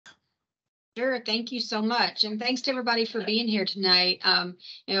Sure. Thank you so much. And thanks to everybody for being here tonight.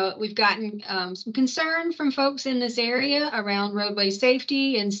 We've gotten some concern from folks in this area around roadway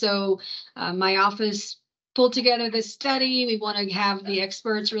safety. And so my office pulled together this study. We want to have the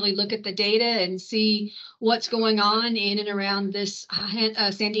experts really look at the data and see what's going on in and around this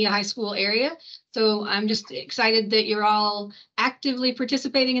Sandia High School area. So I'm just excited that you're all actively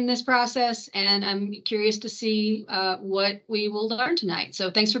participating in this process. And I'm curious to see what we will learn tonight.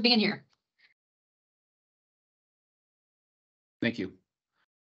 So thanks for being here. Thank you.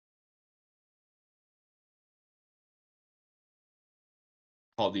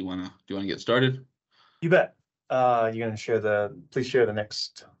 Paul, do you want to get started? You bet. You're going to share please share the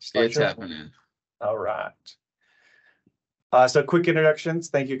next slide. It's happening. All right. So quick introductions.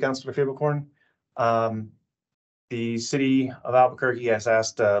 Thank you, Councilor Fablecorn. The city of Albuquerque has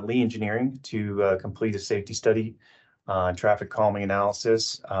asked Lee Engineering to complete a safety study on traffic calming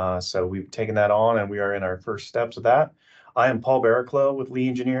analysis. So we've taken that on and we are in our first steps of that. I am Paul Barraclough with Lee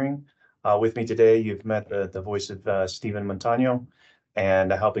Engineering. With me today, you've met the voice of Stephen Montano,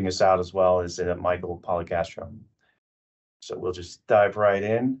 and helping us out as well is Michael Policastro. So we'll just dive right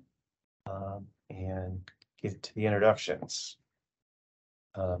in and get to the introductions.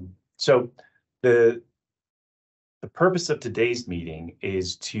 So the purpose of today's meeting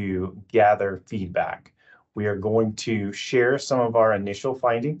is to gather feedback. We are going to share some of our initial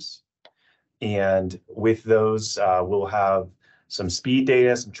findings. And with those, we'll have some speed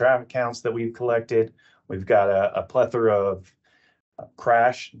data, some traffic counts that we've collected. We've got a plethora of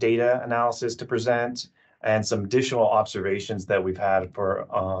crash data analysis to present and some additional observations that we've had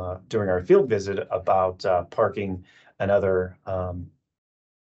during our field visit about parking and other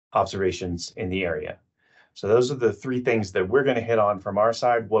observations in the area. So those are the three things that we're going to hit on from our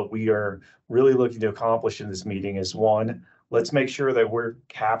side. What we are really looking to accomplish in this meeting is, one, let's make sure that we're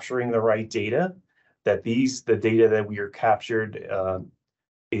capturing the right data, that the data that we are captured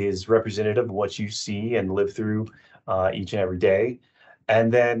is representative of what you see and live through each and every day.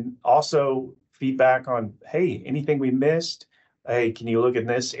 And then also feedback on, hey, anything we missed? Hey, can you look at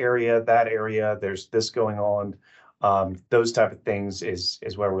this area, that area? There's this going on. Those type of things is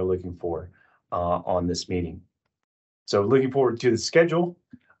what we're looking for on this meeting. So looking forward to the schedule.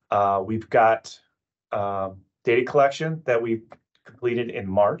 We've got data collection that we completed in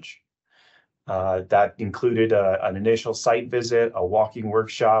March. That included an initial site visit, a walking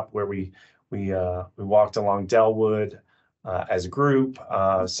workshop where we walked along Delwood as a group.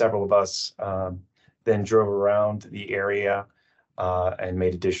 Several of us then drove around the area and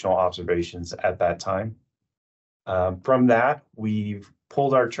made additional observations at that time. From that, we've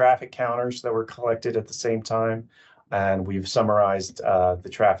pulled our traffic counters that were collected at the same time, and we've summarized the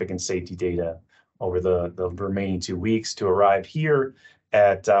traffic and safety data over the remaining 2 weeks to arrive here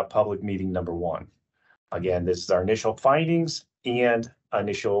at public meeting number 1. Again, this is our initial findings and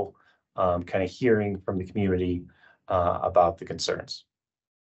initial kind of hearing from the community about the concerns.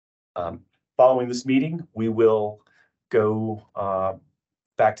 Following this meeting, we will go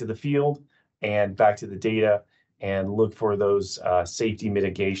back to the field and back to the data and look for those safety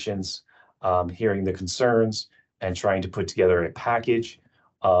mitigations, hearing the concerns, and trying to put together a package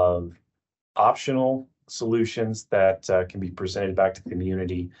of optional solutions that can be presented back to the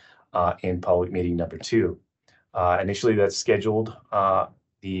community in public meeting number 2. Initially, that's scheduled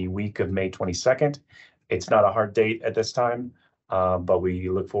the week of May 22nd. It's not a hard date at this time, but we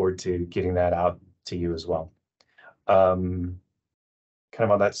look forward to getting that out to you as well. Kind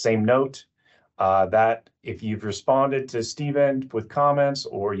of on that same note, that if you've responded to Stephen with comments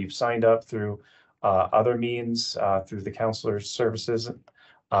or you've signed up through other means through the counselor's services,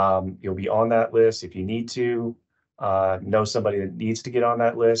 you'll be on that list. If you need to know somebody that needs to get on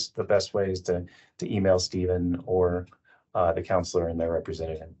that list, the best way is to email Stephen or the counselor and their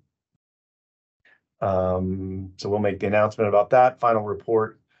representative. So we'll make the announcement about that. Final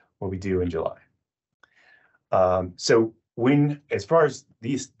report will be due in July. So as far as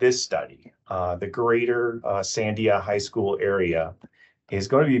this study, the greater Sandia High School area is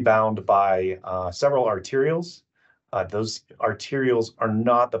going to be bound by several arterials. Those arterials are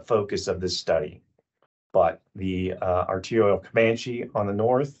not the focus of this study, but the arterial Comanche on the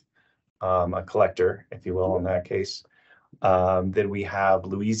north, a collector, if you will, in that case. Then we have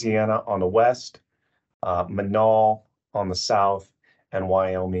Louisiana on the west, Manal on the south, and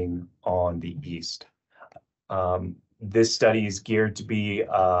Wyoming on the east. This study is geared to be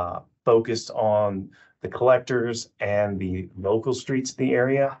focused on the collectors and the local streets in the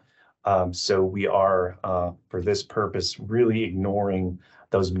area. So we are, for this purpose, really ignoring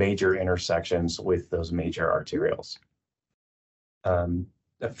those major intersections with those major arterials.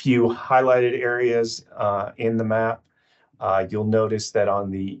 a few highlighted areas in the map. You'll notice that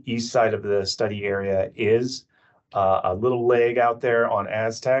on the east side of the study area is a little leg out there on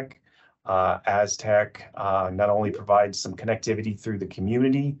Aztec. Aztec not only provides some connectivity through the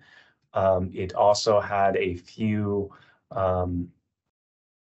community, it also had a few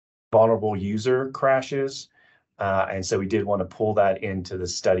vulnerable user crashes. And so we did want to pull that into the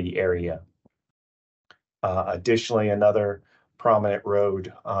study area. Additionally, another prominent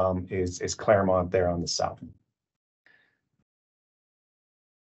road is Claremont there on the south.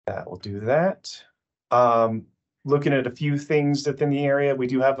 That will do that. Looking at a few things within the area, we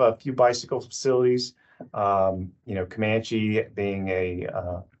do have a few bicycle facilities. Comanche being a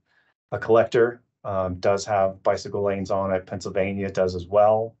collector does have bicycle lanes on it. Pennsylvania does as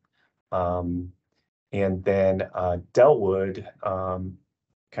well. And then Delwood,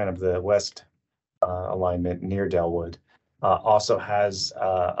 kind of the west alignment near Delwood, also has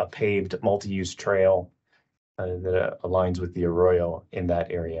a paved multi-use trail that aligns with the arroyo in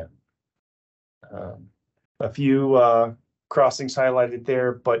that area. A few crossings highlighted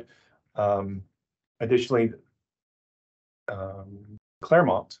there, but additionally,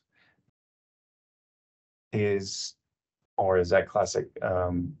 Claremont is, or is that classic?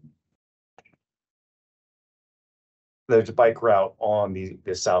 There's a bike route on the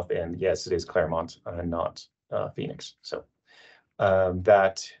south end. Yes, it is Claremont, not Phoenix. So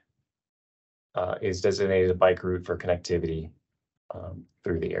that is designated a bike route for connectivity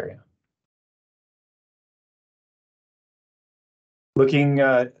through the area. Looking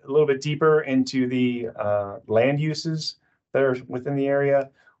a little bit deeper into the land uses that are within the area,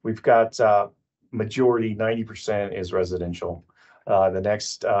 we've got majority, 90% is residential. The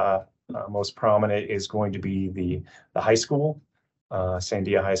next most prominent is going to be the high school,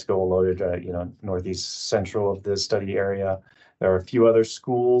 Sandia High School, located northeast central of the study area. There are a few other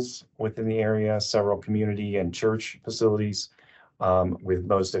schools within the area, several community and church facilities, with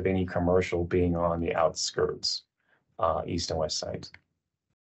most of any commercial being on the outskirts, east and west sides.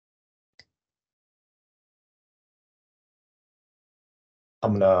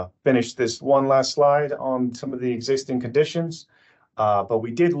 I'm gonna finish this one last slide on some of the existing conditions, but we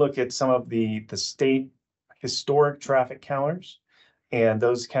did look at some of the state historic traffic counters, and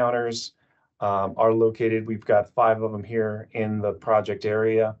those counters are located. We've got 5 of them here in the project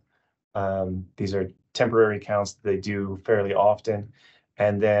area. These are temporary counts that they do fairly often.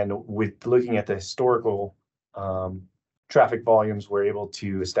 And then with looking at the historical traffic volumes, we're able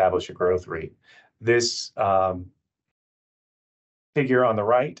to establish a growth rate. This figure on the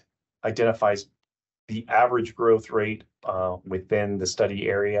right identifies the average growth rate within the study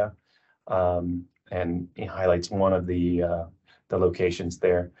area, and it highlights one of the locations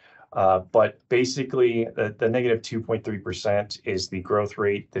there. But basically, the negative 2.3% is the growth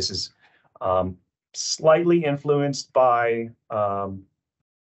rate. This is slightly influenced by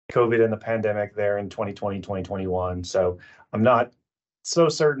COVID and the pandemic there in 2020, 2021. So I'm not so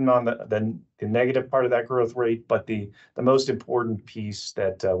certain on the negative part of that growth rate, but the most important piece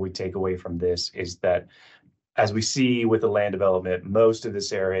that we take away from this is that, as we see with the land development, most of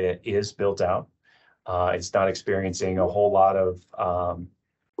this area is built out. It's not experiencing a whole lot of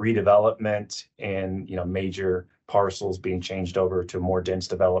redevelopment and major parcels being changed over to more dense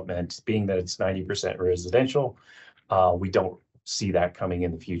development. Being that it's 90% residential, we don't see that coming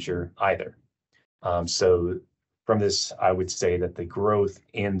in the future either. So from this, I would say that the growth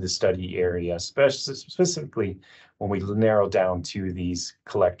in the study area, specifically when we narrow down to these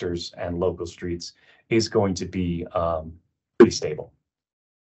collectors and local streets, is going to be pretty stable.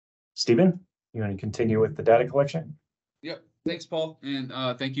 Stephen, you want to continue with the data collection? Yep. Thanks, Paul, and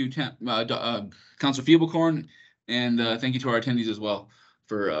thank you, Councilor Fiebelkorn, and thank you to our attendees as well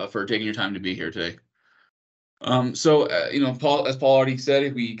for taking your time to be here today. Paul, as Paul already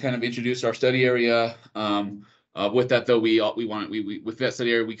said, we kind of introduced our study area. With that, though, we with that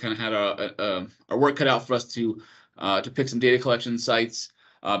study area, we kind of had our work cut out for us to pick some data collection sites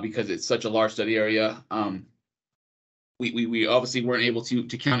because it's such a large study area. We obviously weren't able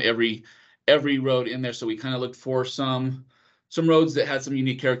to count every road in there, so we kind of looked for some roads that had some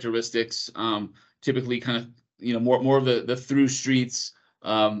unique characteristics. Typically, kind of more of the through streets,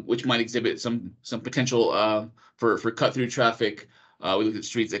 which might exhibit some potential for cut through traffic. We looked at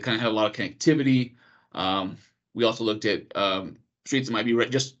streets that kind of had a lot of connectivity. We also looked at streets that might be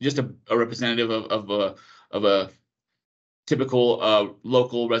just a representative of a typical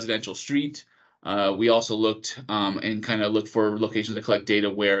local residential street. We also looked and kind of looked for locations to collect data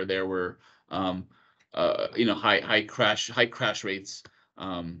where there were high crash rates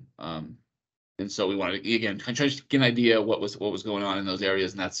so we wanted to, again, try to get an idea what was going on in those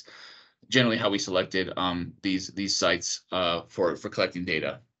areas, and that's generally how we selected these sites for collecting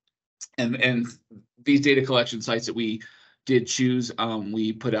data. And these data collection sites that we did choose,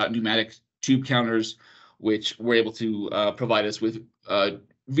 we put out pneumatic tube counters, which were able to provide us with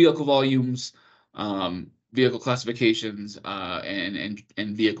vehicle volumes, vehicle classifications, and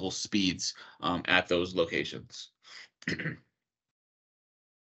vehicle speeds at those locations.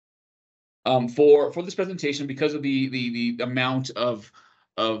 For this presentation, because of the amount of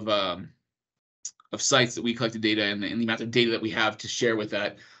sites that we collected data and the amount of data that we have to share with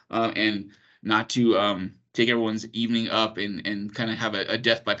that, and not to take everyone's evening up and kind of have a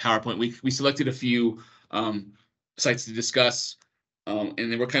death by PowerPoint, we selected a few sites to discuss,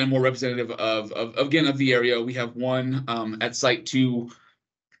 and they were kind of more representative of again of the area. We have one at Site 2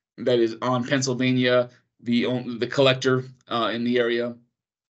 that is on Pennsylvania, the collector in the area,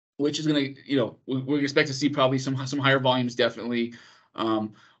 which is going to, we expect to see probably some higher volumes, definitely.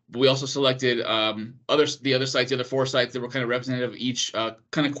 But we also selected the other sites, the other 4 sites that were kind of representative of each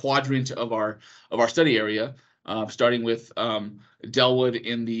kind of quadrant of our study area, starting with Delwood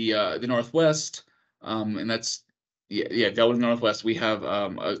in the northwest, and that's Delwood in the northwest. We have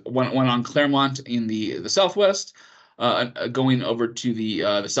one on Claremont in the southwest. Going over to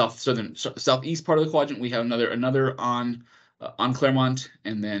the southeast part of the quadrant, we have another on Claremont,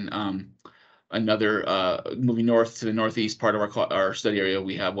 and then another moving north to the northeast part of our study area,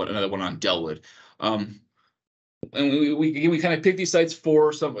 we have another one on Delwood. And we kind of picked these sites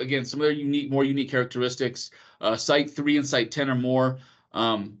for some of their more unique characteristics. Site 3 and Site 10 are more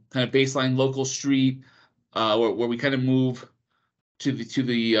kind of baseline local street, where we kind of move to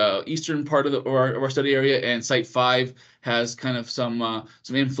the eastern part of our study area, and Site 5 has kind of some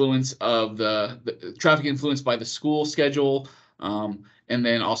influence of the traffic influenced by the school schedule, and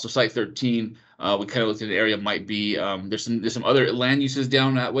then also Site 13, we kind of looked at an area might be there's some other land uses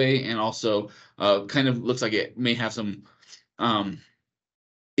down that way, and also kind of looks like it may have some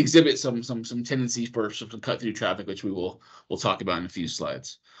exhibit some tendency for some cut through traffic, which we'll talk about in a few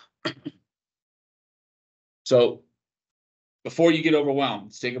slides. So before you get overwhelmed,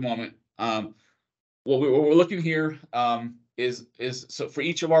 let's take a moment. What we're looking here is so for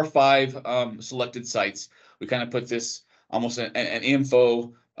each of our 5 selected sites, we kind of put this almost an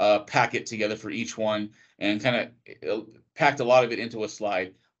info packet together for each one, and kind of packed a lot of it into a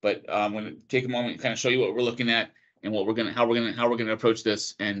slide. But I'm going to take a moment and kind of show you what we're looking at and how we're gonna approach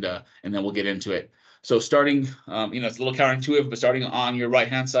this, and then we'll get into it. So starting, it's a little counterintuitive, but starting on your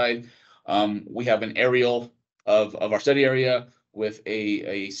right-hand side, we have an aerial of our study area with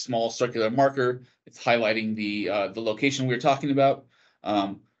a small circular marker. It's highlighting the location we were talking about.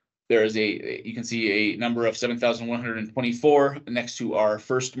 There is you can see a number of 7,124 next to our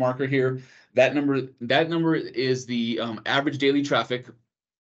first marker here. That number is the average daily traffic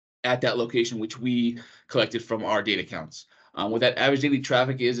at that location, which we collected from our data counts. What that average daily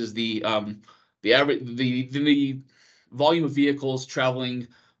traffic is the volume of vehicles traveling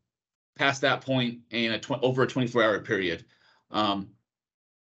past that point in over a 24-hour period.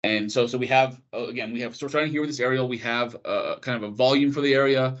 And so we have, so we're starting here with this aerial. We have kind of a volume for the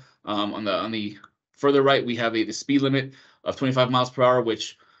area. On the further right, we have the speed limit of 25 miles per hour,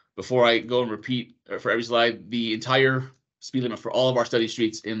 which, before I go and repeat for every slide, the entire speed limit for all of our study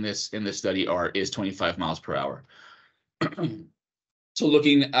streets in this study is 25 miles per hour. So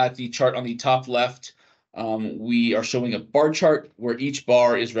looking at the chart on the top left, we are showing a bar chart where each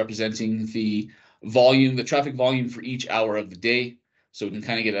bar is representing the traffic volume for each hour of the day. So we can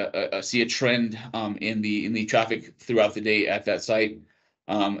kind of get see a trend in the traffic throughout the day at that site.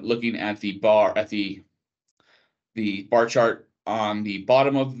 Looking at the bar chart on the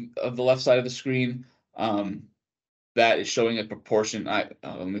bottom of the left side of the screen, that is showing a proportion. Let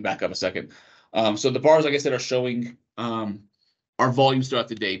me back up a second. So the bars, like I said, are showing our volumes throughout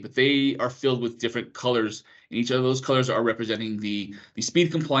the day, but they are filled with different colors, and each of those colors are representing the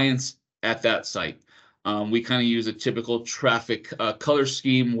speed compliance at that site. We kind of use a typical traffic color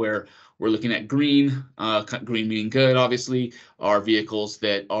scheme where we're looking at green, green meaning good, obviously, are vehicles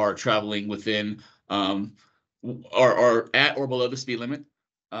that are traveling within are at or below the speed limit.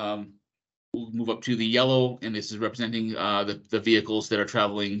 We'll move up to the yellow, and this is representing the vehicles that are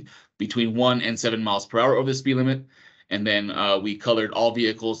traveling between 1 and 7 miles per hour over the speed limit. And then we colored all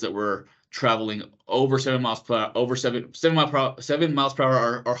vehicles that were traveling over 7 miles per hour, 7 miles per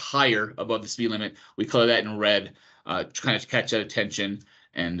hour or higher above the speed limit. We color that in red, kind of catch that attention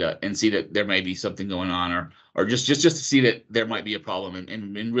and see that there may be something going on, or just to see that there might be a problem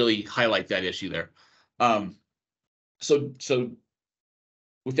and really highlight that issue there. So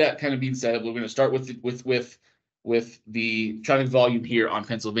with that kind of being said, we're going to start with the traffic volume here on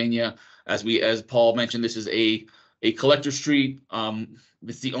Pennsylvania. As Paul mentioned, this is a collector street.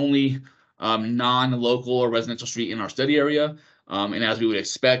 It's the only non-local or residential street in our study area. And as we would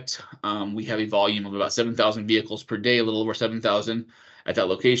expect, we have a volume of about 7,000 vehicles per day, a little over 7,000 at that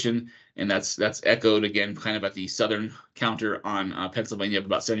location. And that's echoed again, kind of at the southern counter on Pennsylvania of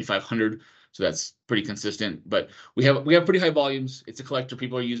about 7,500. So that's pretty consistent. But we have pretty high volumes. It's a collector.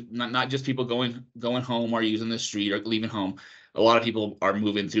 People are using, not just people going home or using the street or leaving home. A lot of people are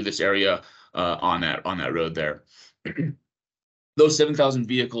moving through this area on that road there. Those 7,000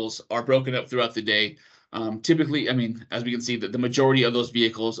 vehicles are broken up throughout the day. Typically, I mean, as we can see, that the majority of those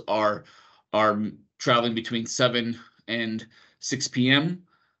vehicles are traveling between 7 and 6 p.m.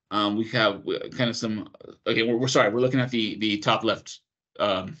 We have kind of some. Again, we're looking at the top left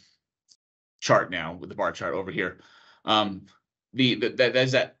chart now with the bar chart over here.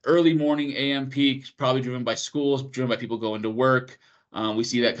 That's that early morning AM peak, probably driven by schools, driven by people going to work. We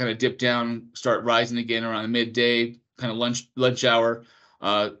see that kind of dip down, start rising again around the midday, kind of lunch hour,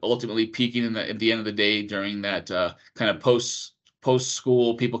 ultimately peaking at the end of the day during that kind of post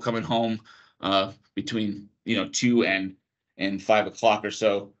school, people coming home between 2 and 5 o'clock or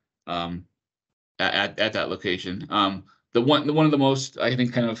so at that location. One of the most, I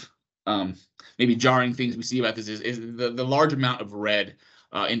think, kind of maybe jarring things we see about this is the large amount of red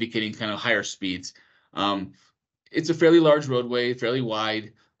indicating kind of higher speeds. It's a fairly large roadway, fairly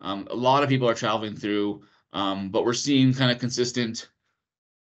wide. A lot of people are traveling through, but we're seeing kind of consistent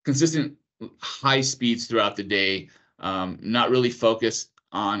high speeds throughout the day. Not really focused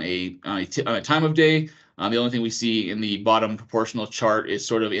on a time of day. The only thing we see in the bottom proportional chart is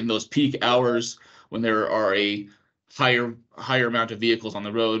sort of in those peak hours when there are a higher amount of vehicles on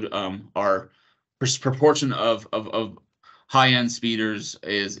the road. Our proportion of high-end speeders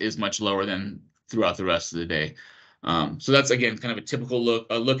is much lower than throughout the rest of the day. So that's, again, kind of a typical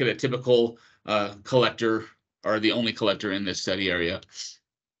look at a typical collector, or the only collector in this study area.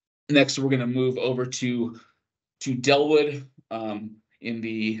 Next, we're going to move over to Delwood in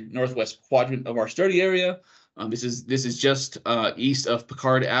the northwest quadrant of our study area. This is just east of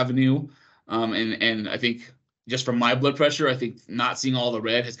Picard Avenue, and I think just from my blood pressure, I think not seeing all the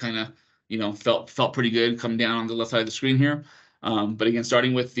red has kind of felt pretty good coming down on the left side of the screen here. But again,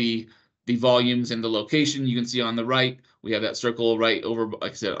 starting with the volumes and the location, you can see on the right we have that circle right over,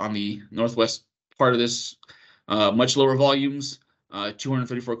 like I said, on the northwest part of this, much lower volumes,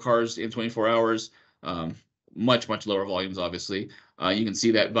 234 cars in 24 hours. Much lower volumes, obviously. You can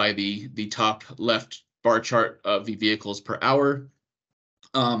see that by the top left bar chart of the vehicles per hour.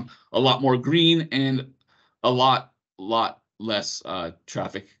 A lot more green and a lot less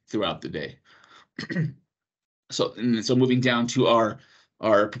traffic throughout the day. So moving down to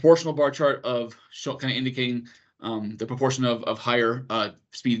our proportional bar chart of kind of indicating the proportion of higher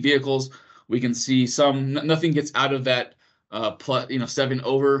speed vehicles, we can see nothing gets out of that plus 7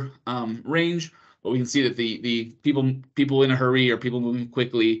 over range. But we can see that the people in a hurry or people moving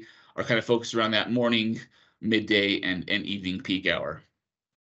quickly are kind of focused around that morning, midday, and evening peak hour.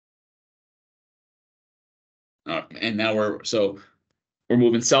 And now we're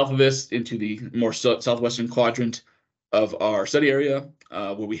moving south of this into the more southwestern quadrant of our study area,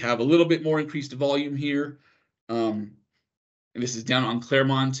 where we have a little bit more increased volume here. And this is down on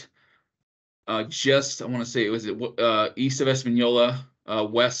Claremont, just, I want to say, east of Espanola,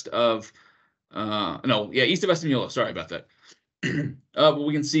 west of east of Espanola. Sorry about that. But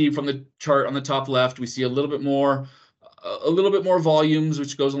we can see from the chart on the top left, we see a little bit more volumes,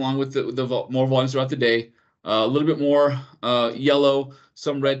 which goes along with the more volumes throughout the day. A little bit more yellow,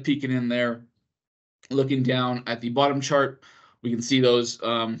 some red peeking in there. Looking down at the bottom chart, we can see those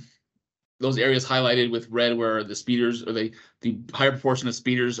areas highlighted with red where the speeders, or the higher proportion of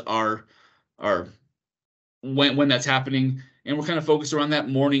speeders are when that's happening. And we're kind of focused around that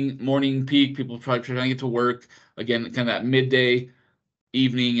morning peak. People probably trying to get to work. Again, kind of that midday,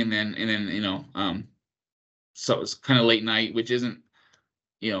 evening, and then so it's kind of late night, which isn't,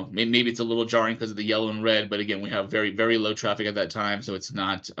 maybe it's a little jarring because of the yellow and red. But again, we have very, very low traffic at that time, so it's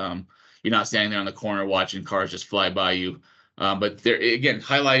not you're not standing there on the corner watching cars just fly by you. But they're, again,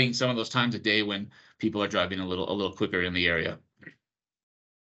 highlighting some of those times of day when people are driving a little quicker in the area.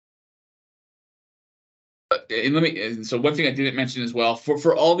 And so one thing I didn't mention as well,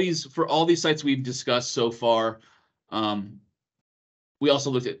 for all these sites we've discussed so far, we also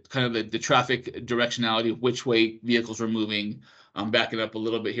looked at kind of the traffic directionality of which way vehicles were moving. Backing up a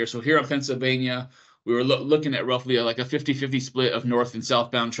little bit here. So here in Pennsylvania, we were looking at roughly like a 50-50 split of north and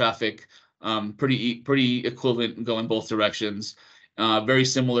southbound traffic, pretty equivalent going both directions. Very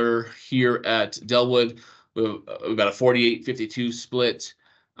similar here at Delwood, with about a 48-52 split.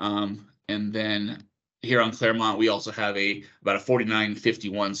 And then here on Claremont, we also have about a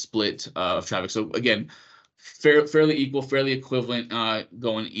 49-51 split of traffic. So again, fairly equal, fairly equivalent,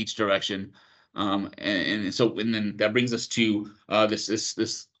 going each direction. And then that brings us to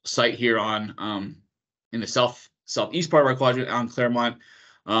this site here on in the southeast part of our quadrant on Claremont.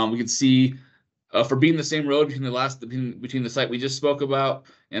 We can see for being the same road between the site we just spoke about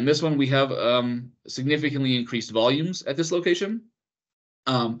and this one, we have significantly increased volumes at this location.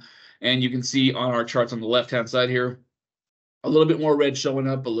 And you can see on our charts on the left-hand side here, a little bit more red showing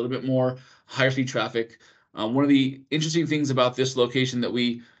up, a little bit more higher speed traffic. One of the interesting things about this location that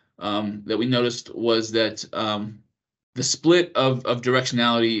we noticed was that the split of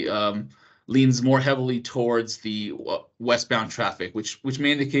directionality leans more heavily towards the westbound traffic, which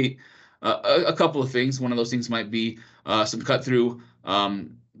may indicate a couple of things. One of those things might be some cut through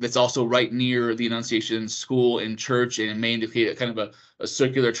that's also right near the Annunciation School and church, and it may indicate a kind of a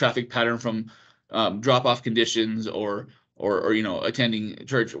circular traffic pattern from drop-off conditions or attending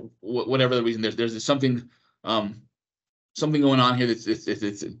church, whatever the reason. There's something going on here that's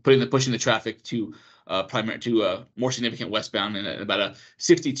pushing the traffic to a more significant westbound and about a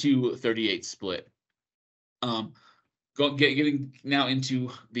 62-38 split. Getting now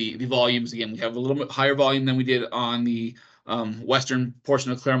into the volumes again, we have a little bit higher volume than we did on the western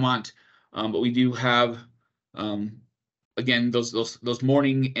portion of Claremont, but we do have again those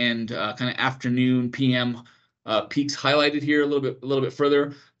morning and kind of afternoon PM peaks highlighted here a little bit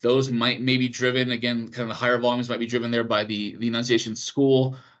further. Those might be driven, again, kind of the higher volumes might be driven there by the Annunciation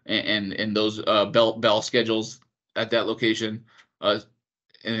School and those bell schedules at that location. And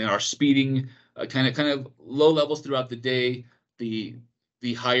in our speeding, kind of low levels throughout the day, the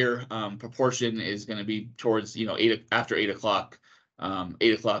higher proportion is going to be towards after 8 o'clock,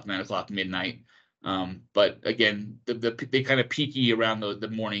 8 o'clock, 9 o'clock, midnight. But again, they kind of peaky around the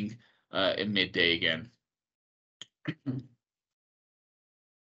morning and midday again.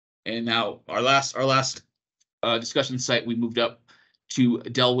 And now our last discussion site, we moved up to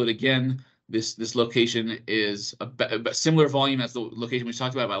Delwood again. This location is a similar volume as the location we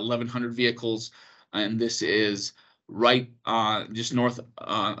talked about 1,100 vehicles, and this is right just north,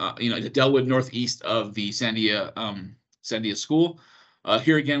 Delwood, northeast of the Sandia School.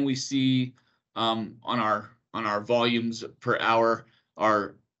 Here again, we see on our volumes per hour,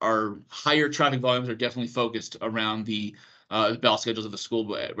 our higher traffic volumes are definitely focused around the bell schedules of the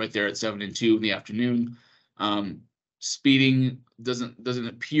school, right there at 7 and 2 in the afternoon. Speeding doesn't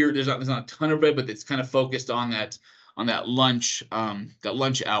appear, there's not a ton of red, but it's kind of focused on that lunch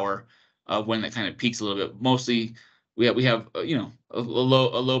hour when that kind of peaks a little bit. Mostly we have a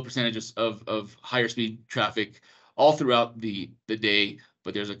low percentage of higher speed traffic all throughout the day,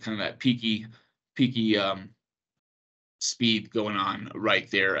 but there's a kind of that peaky speed going on right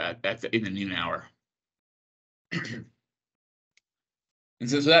there in the noon hour. And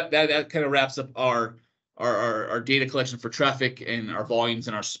so that kind of wraps up our data collection for traffic and our volumes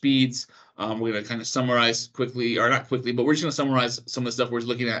and our speeds. We're going to kind of summarize quickly, or not quickly, but we're just going to summarize some of the stuff we're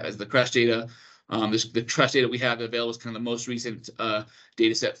looking at as the crash data. The crash data we have available is kind of the most recent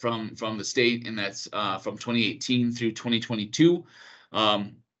data set from the state, and that's from 2018 through 2022.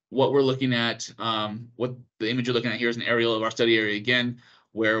 What we're looking at, what the image you're looking at here is an aerial of our study area again,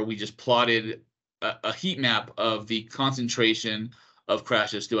 where we just plotted a heat map of the concentration of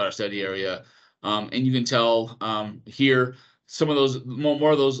crashes throughout our study area. And you can tell here some of those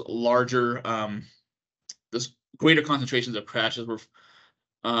more of those larger, those greater concentrations of crashes were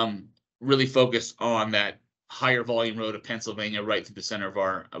really focused on that higher volume road of Pennsylvania, right through the center of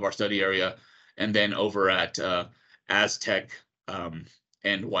our study area, and then over at Aztec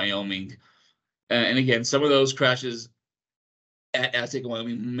and Wyoming. And again, some of those crashes at Aztec and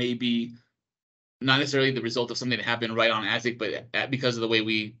Wyoming may be not necessarily the result of something that happened right on Aztec, but because of the way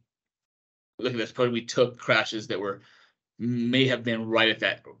we look at this code, we took crashes that may have been right at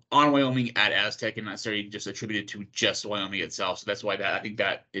that on Wyoming at Aztec and not necessarily just attributed to just Wyoming itself. So that's why I think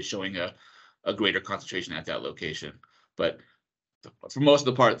that is showing a greater concentration at that location. But for most of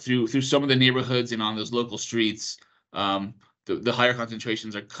the part, through some of the neighborhoods and on those local streets, the higher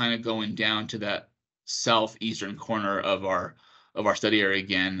concentrations are kind of going down to that southeastern corner of our study area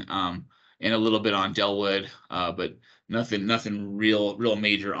again, and a little bit on Delwood, but nothing real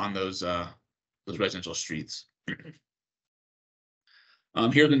major on those residential streets.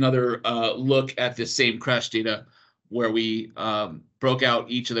 Here's another look at the same crash data where we broke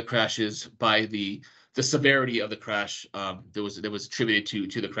out each of the crashes by the the severity of the crash that was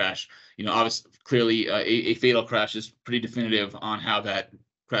attributed to the crash. You know, obviously, clearly, a fatal crash is pretty definitive on how that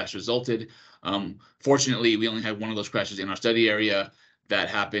crash resulted. Fortunately, we only had one of those crashes in our study area that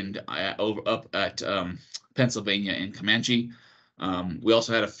happened up at Pennsylvania in Comanche. We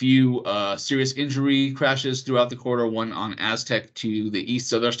also had a few serious injury crashes throughout the corridor, one on Aztec to the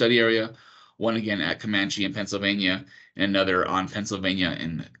east of our study area, one again at Comanche in Pennsylvania, and another on Pennsylvania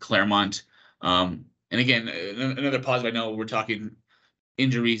in Claremont. And again, another positive. I know we're talking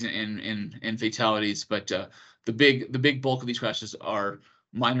injuries and fatalities, but the big bulk of these crashes are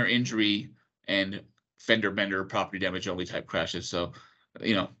minor injury and fender bender property damage only type crashes. So,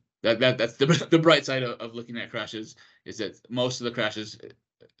 you know, that's the bright side of looking at crashes, is that most of the crashes,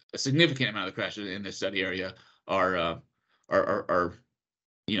 a significant amount of the crashes in this study area are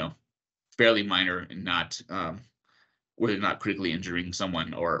you know, fairly minor and not where they're not critically injuring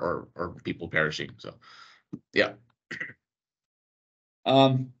someone or people perishing. So yeah.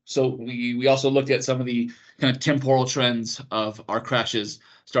 So we also looked at some of the kind of temporal trends of our crashes.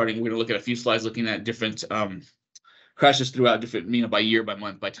 Starting, we're going to look at a few slides looking at different crashes throughout different, you know, by year, by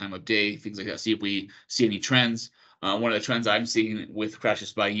month, by time of day, things like that. See if we see any trends. One of the trends I'm seeing with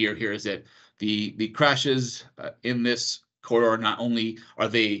crashes by year here is that the crashes in this corridor, not only are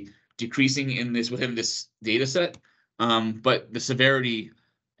they decreasing within this data set, but the severity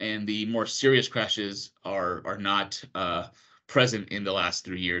and the more serious crashes are not present in the last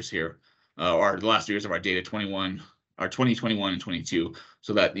 3 years here, or the last 3 years of our data, 2021 and 22.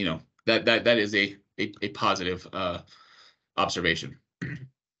 So that, you know, that is a positive observation.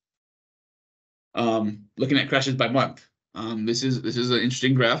 Looking at crashes by month, this is an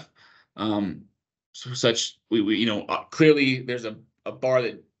interesting graph. We you know, clearly there's a bar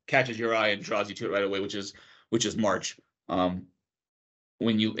that catches your eye and draws you to it right away, which is March.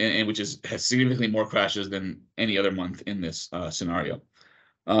 When you which has significantly more crashes than any other month in this scenario.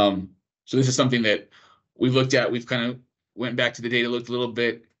 So this is something that we've looked at. We've kind of went back to the data, looked a little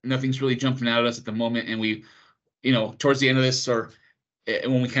bit. Nothing's really jumping out at us at the moment, and we, you know, towards the end of this, or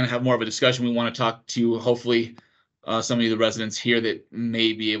when we kind of have more of a discussion, we want to talk to hopefully some of the residents here that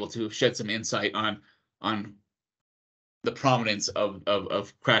may be able to shed some insight on the prominence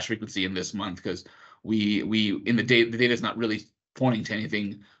of crash frequency in this month, because we in the data is not really pointing to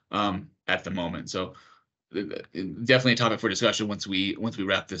anything at the moment. So definitely a topic for discussion once we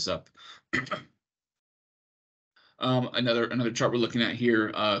wrap this up. Another chart we're looking at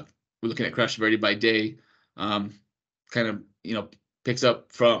here, we're looking at crash severity by day. Kind of, you know, picks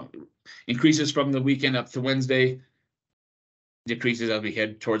up increases from the weekend up to Wednesday, decreases as we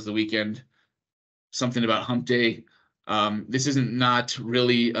head towards the weekend. Something about hump day. This isn't not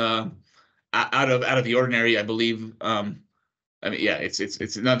really out of the ordinary, I believe. I mean, yeah,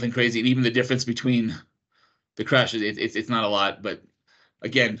 it's nothing crazy, and even the difference between the crashes, it's not a lot. But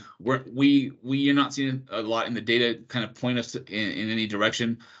again, we are not seeing a lot in the data kind of point us in any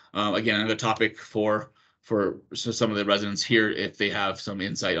direction. Again, another topic for some of the residents here, if they have some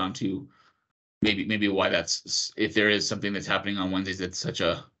insight onto maybe why that's, if there is something that's happening on Wednesdays that's such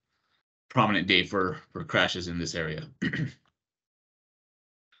a prominent day for crashes in this area.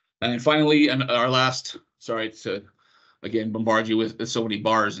 And finally, our last, sorry to again bombard you with so many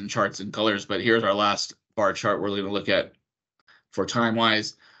bars and charts and colors, but here's our last bar chart we're going to look at for time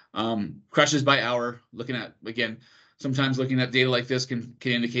wise. Crashes by hour, looking at, again, sometimes looking at data like this can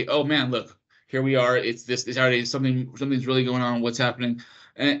indicate, oh man, look, here we are, it's already something's really going on, what's happening.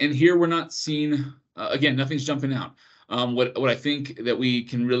 And here we're not seeing, again, nothing's jumping out. What I think that we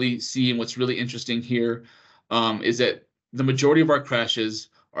can really see, and what's really interesting here, is that the majority of our crashes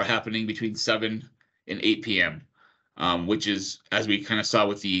are happening between 7 and 8 p.m. Which is, as we kind of saw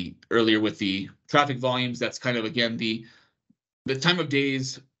with earlier with the traffic volumes, that's kind of, again, the time of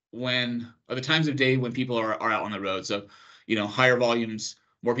days when, or the times of day when people are out on the road. So, you know, higher volumes,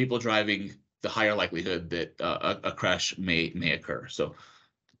 more people driving, the higher likelihood that a crash may occur. So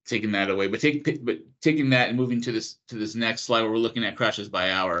taking that away, but taking that and moving to this next slide where we're looking at crashes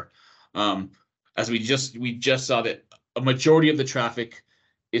by hour. As we just saw that a majority of the traffic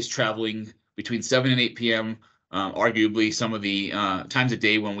is traveling between 7 and 8 p.m. Arguably some of the times of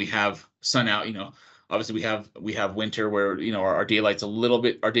day when we have sun out, you know, obviously we have winter where, you know, our daytime's a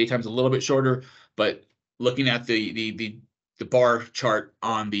little bit shorter, but looking at the bar chart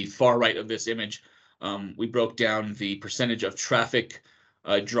on the far right of this image, we broke down the percentage of traffic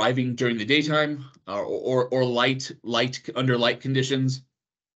driving during the daytime or light under light conditions.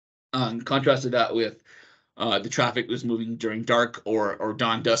 Contrasted that with the traffic was moving during dark or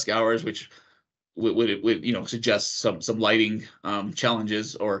dawn dusk hours, which would you know, suggest some lighting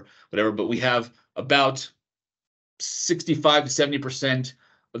challenges or whatever. But we have about 65 to 70%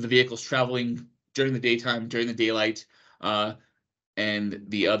 of the vehicles traveling during the daytime, during the daylight, and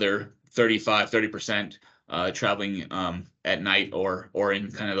the other 30% traveling at night or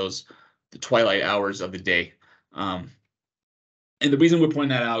in kind of the twilight hours of the day. And the reason we're pointing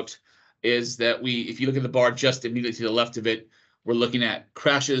that out is that if you look at the bar just immediately to the left of it, we're looking at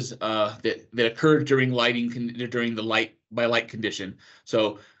crashes that occurred during during the light condition.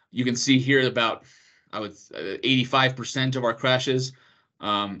 So you can see here about 85% of our crashes,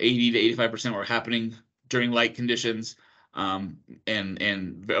 80 to 85% were happening during light conditions, and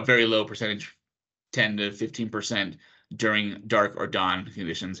a very low percentage, 10 to 15% during dark or dawn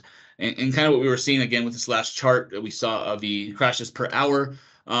conditions. And kind of what we were seeing again with this last chart that we saw of the crashes per hour,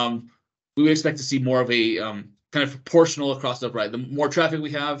 we would expect to see more of a kind of proportional across the right. The more traffic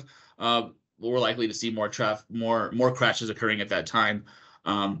we have, we're likely to see more crashes occurring at that time.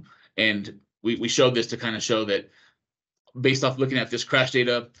 And we showed this to kind of show that based off looking at this crash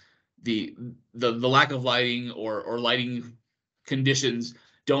data, the lack of lighting or lighting conditions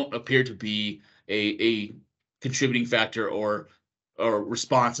don't appear to be a contributing factor or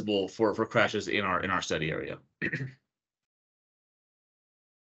responsible for crashes in our study area.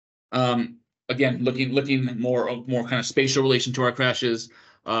 Again, looking more kind of spatial relation to our crashes,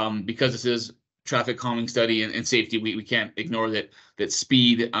 because this is traffic calming study and safety, we can't ignore that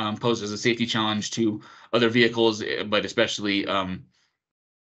speed poses a safety challenge to other vehicles, but especially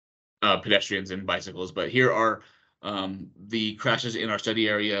pedestrians and bicycles. But here are the crashes in our study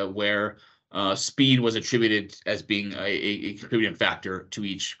area where speed was attributed as being a contributing factor to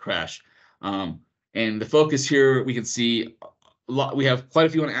each crash. And the focus here, we can see we have quite a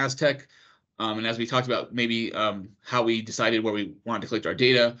few on Aztec. And as we talked about, maybe how we decided where we wanted to collect our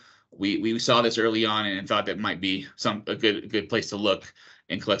data, we saw this early on and thought that might be a good place to look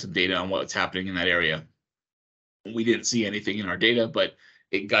and collect some data on what's happening in that area. We didn't see anything in our data, but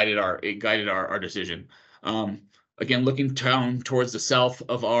it guided our decision. Again, looking down towards the south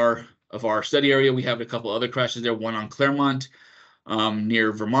of our study area, we have a couple other crashes there. One on Claremont,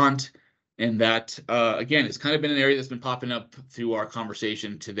 near Vermont, and that again, it's kind of been an area that's been popping up through our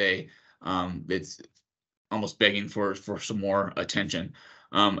conversation today. It's almost begging for some more attention.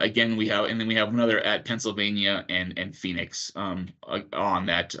 Again, we have another at Pennsylvania and Phoenix on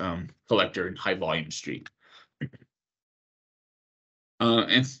that collector in High Volume Street.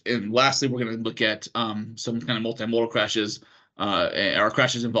 And lastly, we're going to look at some kind of multimodal crashes, or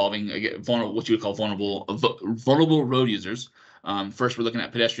crashes involving what you would call vulnerable road users. First, we're looking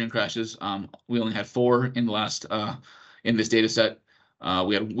at pedestrian crashes. We only had 4 in the last in this data set.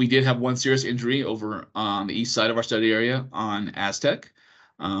 We did have 1 serious injury over on the east side of our study area on Aztec.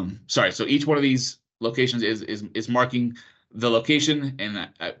 So each one of these locations is marking the location, and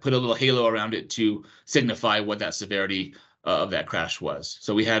I put a little halo around it to signify what that severity of that crash was.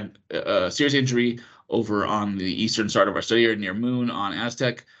 So we had a serious injury over on the eastern side of our study area near Moon on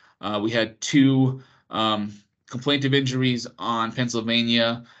Aztec. We had 2 complaintive injuries on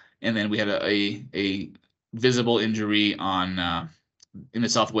Pennsylvania, and then we had a visible injury on in the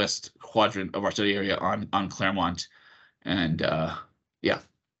southwest quadrant of our study area on Claremont. And yeah.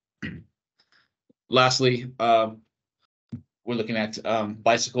 Lastly, we're looking at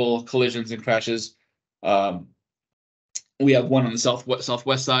bicycle collisions and crashes. We have one on the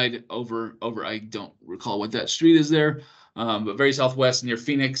southwest side over I don't recall what that street is there, but very southwest near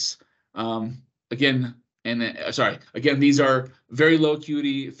Phoenix. Again, these are very low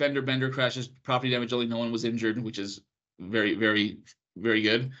acuity fender bender crashes, property damage only, no one was injured, which is very, very, very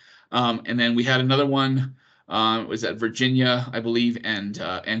good. And then we had another one, was at Virginia, I believe, and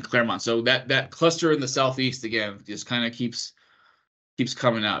Claremont. So that cluster in the southeast again just kind of keeps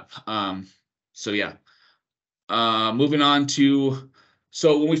coming up. So yeah. Moving on to,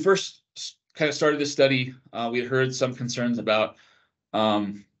 so when we first kind of started this study, we had heard some concerns about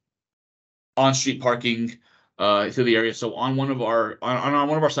on-street parking through the area. So on one of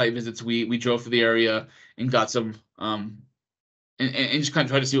our site visits, we drove through the area and got some and just kind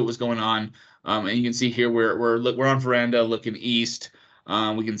of tried to see what was going on. And you can see here we're on veranda looking east.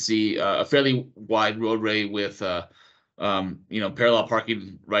 We can see a fairly wide roadway with parallel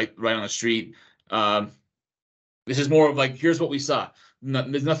parking right on the street. This is more of like, here's what we saw.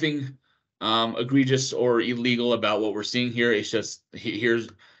 There's nothing egregious or illegal about what we're seeing here. It's just here's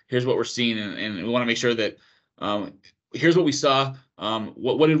what we're seeing, and we want to make sure that here's what we saw.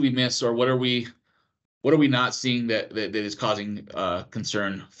 What did we miss, or what are we not seeing that is causing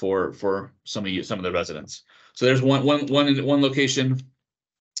concern for some of the residents? So there's one location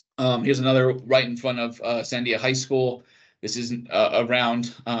Here's another right in front of Sandia High School. This is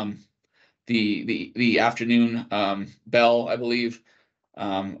around the afternoon bell, I believe.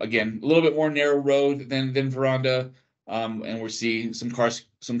 Again, a little bit more narrow road than Veranda, and we're seeing some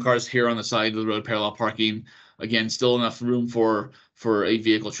cars here on the side of the road, parallel parking. Again, still enough room for a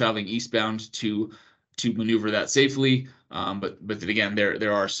vehicle traveling eastbound to maneuver that safely. But again, there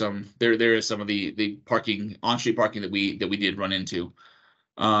is some of the parking, on-street parking that we did run into.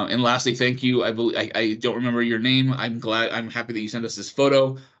 And lastly, thank you. I don't remember your name. I'm happy that you sent us this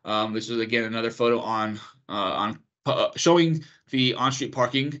photo. This is again another photo on showing the on-street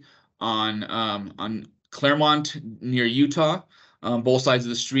parking on Claremont near Utah. Both sides of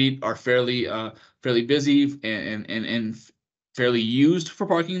the street are fairly busy and fairly used for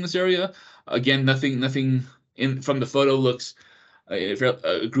parking in this area. Again, nothing in from the photo looks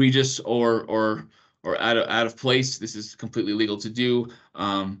egregious or out of place. This is completely legal to do.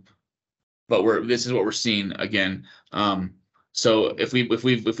 But this is what we're seeing again. So if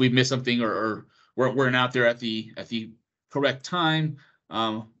we miss something or weren't out there at the correct time,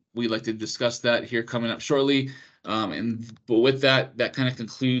 we'd like to discuss that here coming up shortly. But with that kind of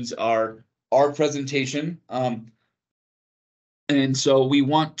concludes our presentation. And so we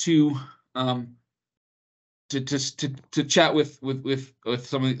want to chat with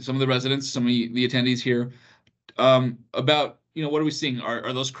some of the residents, some of the attendees here, about what are we seeing?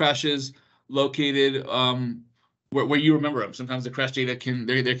 Are those crashes located where you remember them? Sometimes the crash data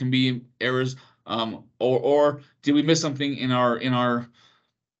there can be errors, or did we miss something in the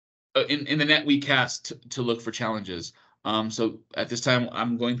net we cast to look for challenges? So at this time,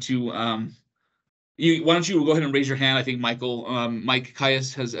 I'm going to why don't you go ahead and raise your hand? I think Mike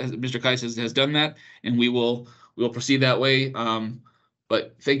Caius Mr. Caius has done that, and we will proceed that way.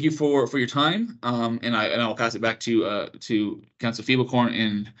 But thank you for your time, and I'll pass it back to Council Feeblecorn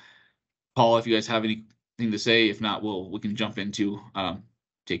and Paul if you guys have anything to say. If not, we can jump into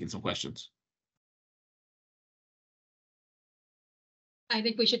taking some questions. I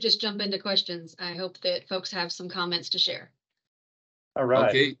think we should just jump into questions. I hope that folks have some comments to share. All right.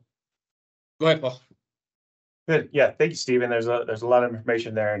 Okay. Go ahead, Paul. Good. Yeah. Thank you, Stephen. There's a lot of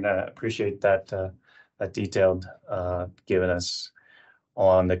information there, and appreciate that detailed giving us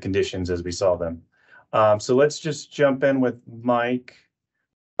on the conditions as we saw them. So let's just jump in with Mike.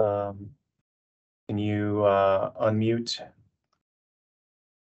 Can you unmute?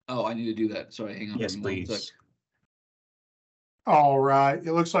 Oh, I need to do that. Sorry, hang on. Yes, please. All right.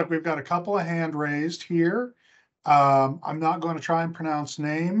 It looks like we've got a couple of hand raised here. I'm not going to try and pronounce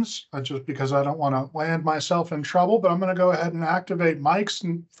names just because I don't want to land myself in trouble, but I'm going to go ahead and activate Mike's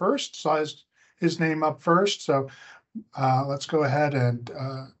first, size his name up first. So let's go ahead and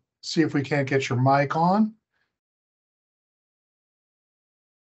see if we can't get your mic on.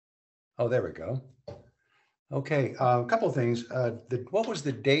 Oh, there we go. Okay, a couple of things. What was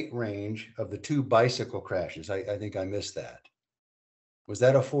the date range of the two bicycle crashes? I think I missed that. Was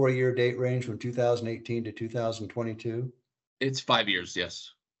that a 4-year date range from 2018 to 2022? It's 5 years,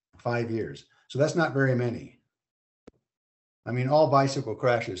 yes. 5 years. So that's not very many. I mean, all bicycle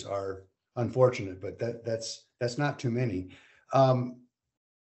crashes are unfortunate, but that's not too many.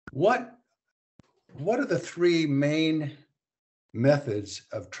 What are the three main methods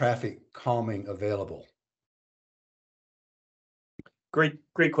of traffic calming available?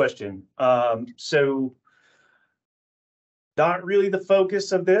 Great question. So not really the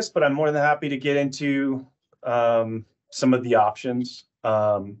focus of this, but I'm more than happy to get into some of the options.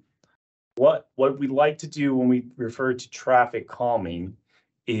 What we like to do when we refer to traffic calming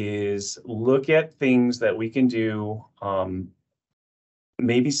is look at things that we can do,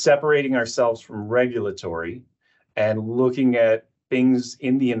 maybe separating ourselves from regulatory and looking at things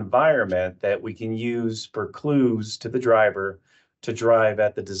in the environment that we can use for clues to the driver to drive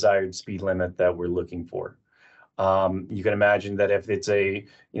at the desired speed limit that we're looking for. You can imagine that if it's a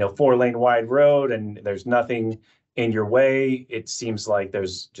 4-lane wide road and there's nothing in your way, it seems like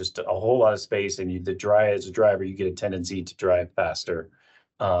there's just a whole lot of space, and as a driver, you get a tendency to drive faster,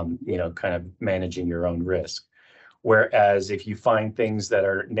 kind of managing your own risk. Whereas if you find things that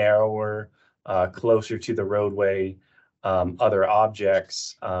are narrower, closer to the roadway, other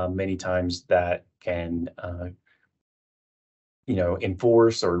objects, many times that can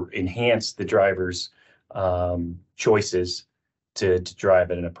enforce or enhance the driver's choices to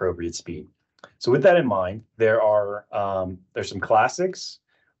drive at an appropriate speed. So with that in mind, there's some classics,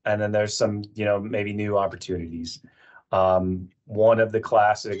 and then there's some maybe new opportunities. One of the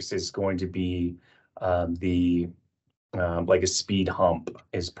classics is going to be like a speed hump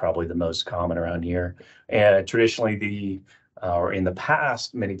is probably the most common around here. And traditionally, or in the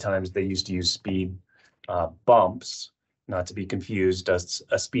past, many times they used to use speed bumps, not to be confused.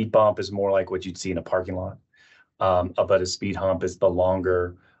 A speed bump is more like what you'd see in a parking lot, but a speed hump is the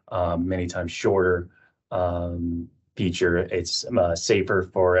longer, many times shorter feature. It's safer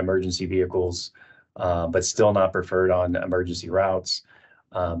for emergency vehicles, but still not preferred on emergency routes.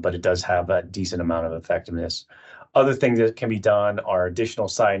 But it does have a decent amount of effectiveness. Other things that can be done are additional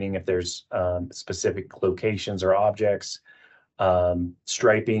sighting if there's specific locations or objects.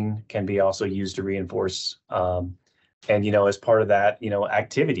 Striping can be also used to reinforce. And, as part of that,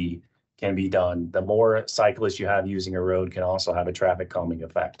 activity can be done. The more cyclists you have using a road can also have a traffic calming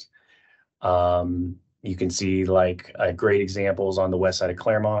effect. You can see great examples on the west side of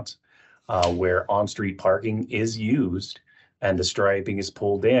Claremont, where on-street parking is used and the striping is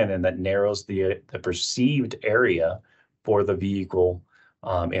pulled in, and that narrows the perceived area for the vehicle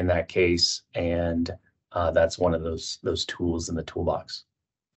in that case. And that's one of those tools in the toolbox.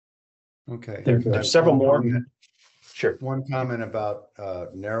 Okay. There's several more. Sure. One comment about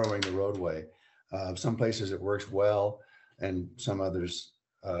narrowing the roadway. Some places it works well, and some others,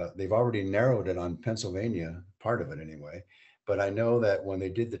 they've already narrowed it on Pennsylvania, part of it anyway. But I know that when they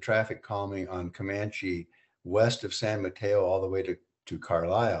did the traffic calming on Comanche west of San Mateo all the way to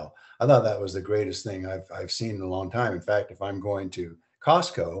Carlisle, I thought that was the greatest thing I've seen in a long time. In fact, if I'm going to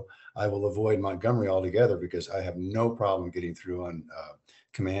Costco, I will avoid Montgomery altogether because I have no problem getting through on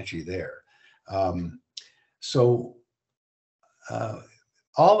Comanche there. So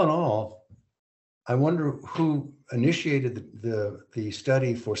all in all, I wonder who initiated the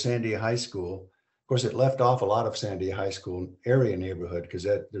study for Sandia High School. Of course, it left off a lot of Sandia High School area neighborhood because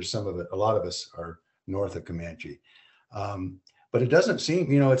there's some of it. A lot of us are north of Comanche. But it doesn't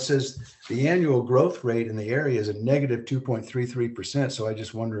seem, it says the annual growth rate in the area is a negative 2.33%. So I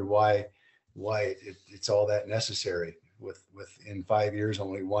just wonder why it's all that necessary with in 5 years,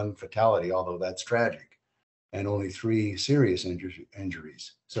 only one fatality, although that's tragic, and only 3 serious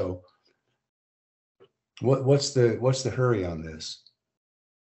injuries. So what's the hurry on this?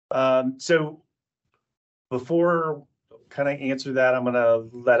 So before kind of answer that, I'm going to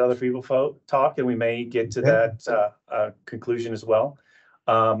let other people talk, and we may get to that conclusion as well.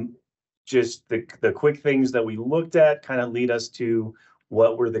 Just the quick things that we looked at kind of lead us to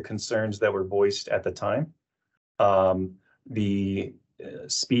what were the concerns that were voiced at the time. The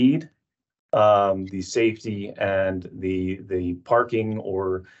speed, the safety, and the parking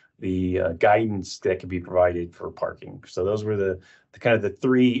or the guidance that could be provided for parking. So those were the kind of the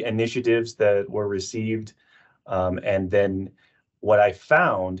 3 initiatives that were received. And then what I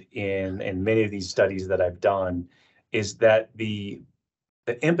found in many of these studies that I've done is that the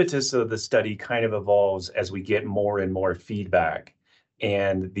impetus of the study kind of evolves as we get more and more feedback.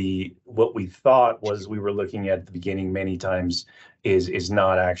 And what we thought was we were looking at the beginning many times is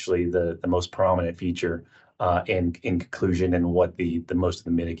not actually the most prominent feature in conclusion and what the most of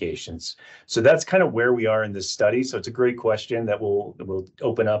the mitigations. So that's kind of where we are in this study. So it's a great question that we'll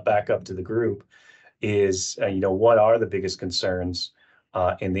open up back up to the group. Is what are the biggest concerns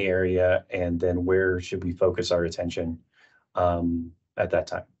in the area, and then where should we focus our attention at that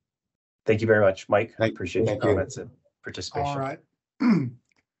time? Thank you very much, Mike. I appreciate your comments and participation. All right.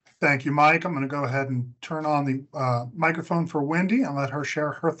 Thank you, Mike. I'm going to go ahead and turn on the microphone for Wendy and let her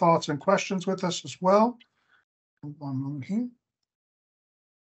share her thoughts and questions with us as well. One moment here.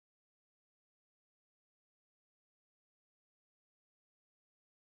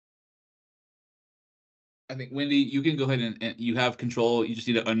 I think, Wendy, you can go ahead and you have control. You just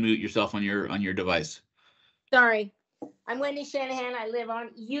need to unmute yourself on your device. Sorry. I'm Wendy Shanahan. I live on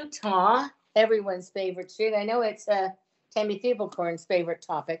Utah, everyone's favorite street. I know it's Tammy Thiebelkorn's favorite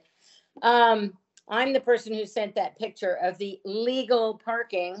topic. I'm the person who sent that picture of the legal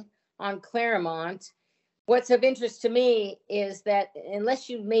parking on Claremont. What's of interest to me is that unless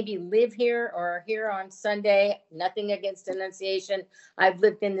you maybe live here or are here on Sunday, nothing against Annunciation. I've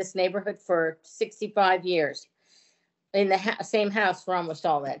lived in this neighborhood for 65 years in the same house for almost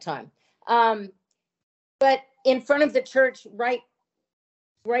all that time. But in front of the church, right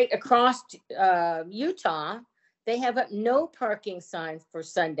across Utah, they have no parking signs for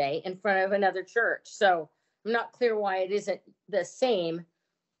Sunday in front of another church. So I'm not clear why it isn't the same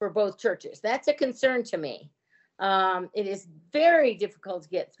for both churches. That's a concern to me. It is very difficult to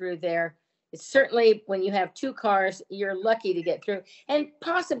get through there. It's certainly when you have 2 cars, you're lucky to get through. And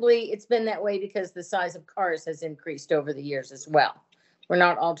possibly it's been that way because the size of cars has increased over the years as well. We're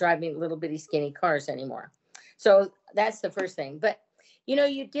not all driving little bitty skinny cars anymore. So that's the first thing. But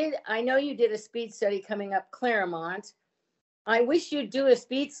I know you did a speed study coming up Claremont. I wish you'd do a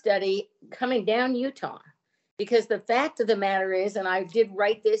speed study coming down Utah, Because the fact of the matter is, and I did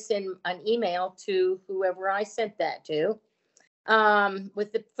write this in an email to whoever I sent that to,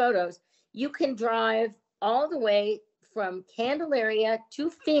 with the photos, you can drive all the way from Candelaria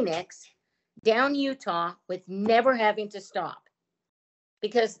to Phoenix down Utah with never having to stop.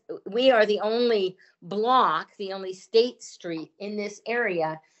 Because we are the only block, the only state street in this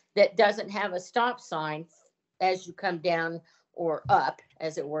area that doesn't have a stop sign as you come down or up,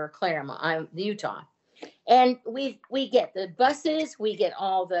 as it were, Claremont, Utah. And we get the buses, we get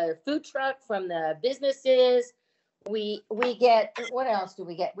all the food truck from the businesses. We get, what else do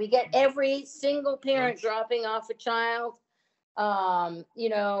we get? We get every single parent dropping off a child, you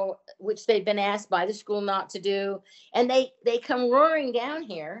know, which they've been asked by the school not to do. And they come roaring down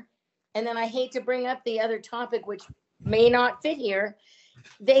here. And then I hate to bring up the other topic, which may not fit here.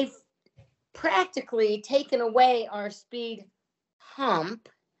 They've practically taken away our speed hump.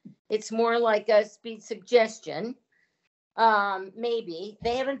 It's more like a speed suggestion. Maybe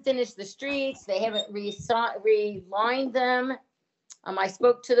they haven't finished the streets. They haven't relined them. I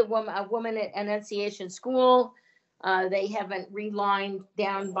spoke to a woman at Annunciation School. They haven't relined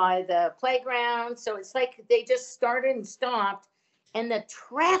down by the playground. So it's like they just started and stopped. And the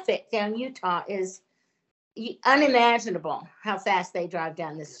traffic down Utah is unimaginable how fast they drive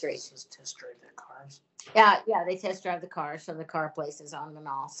down the street. Just test drive their cars. Yeah, they test drive the cars from the car places on them and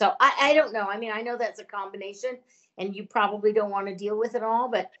all. So I don't know. I mean, I know that's a combination, and you probably don't want to deal with it all,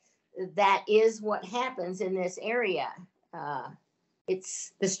 but that is what happens in this area.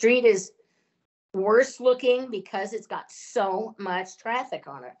 The street is worse looking because it's got so much traffic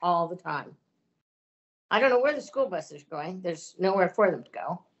on it all the time. I don't know where the school bus is going. There's nowhere for them to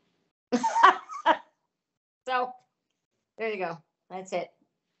go. So there you go. That's it.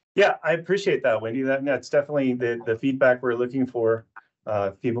 Yeah, I appreciate that, Wendy. That's definitely the feedback we're looking for.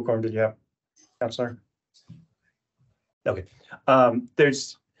 Feeblecorn, did you have, Counselor? Okay.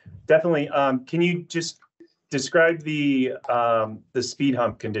 There's definitely, can you just describe the speed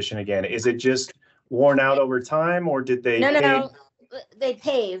hump condition again? Is it just worn out over time, or did they? No. They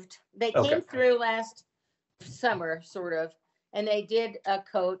paved. They Okay. came through last summer, sort of, and they did a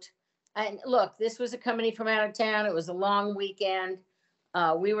coat. And look, this was a company from out of town. It was a long weekend.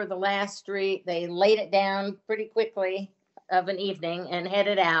 We were the last street. They laid it down pretty quickly of an evening and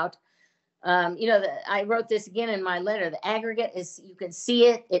headed out. You know, I wrote this again in my letter. The aggregate is, you can see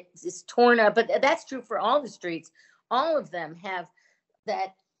it. It's torn up, but that's true for all the streets. All of them have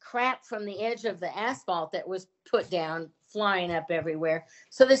that crap from the edge of the asphalt that was put down flying up everywhere.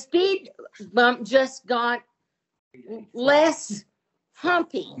 So the speed bump just got less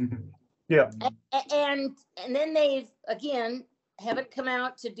humpy. Yeah. And then they've, again, haven't come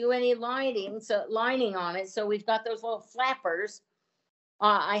out to do any lining on it. So we've got those little flappers.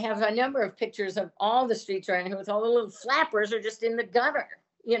 I have a number of pictures of all the streets around here with all the little flappers are just in the gutter,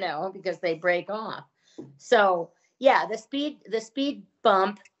 you know, because they break off. So yeah, the speed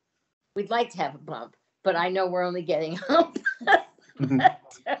bump, we'd like to have a bump, but I know we're only getting hump.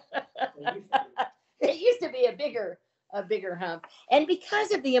 It used to be a bigger hump. And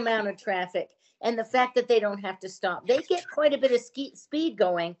because of the amount of traffic and the fact that they don't have to stop, they get quite a bit of speed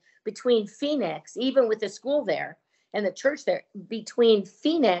going between Phoenix, even with the school there and the church there, between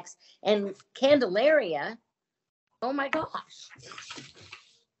Phoenix and Candelaria. Oh my gosh.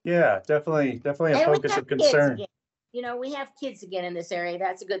 Yeah, definitely a And we focus have of concern. kids again. You know, we have kids again in this area.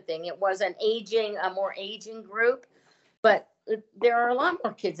 That's a good thing. It was a more aging group, but there are a lot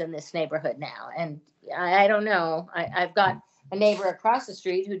more kids in this neighborhood now. And I don't know. I've got a neighbor across the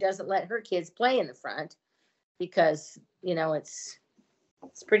street who doesn't let her kids play in the front because, you know, it's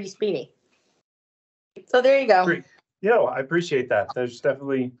pretty speedy. So there you go. Great. Yeah, well, I appreciate that. There's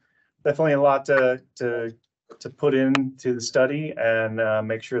definitely a lot to put into the study and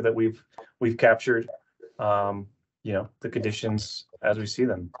make sure that we've captured, you know, the conditions as we see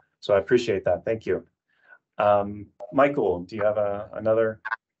them. So I appreciate that. Thank you. Michael, do you have another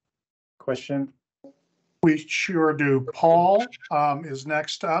question? We sure do. Paul is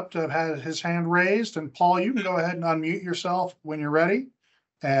next up to have his hand raised. And Paul, you can go ahead and unmute yourself when you're ready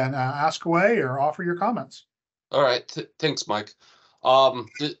and ask away or offer your comments. All right. Thanks, Mike.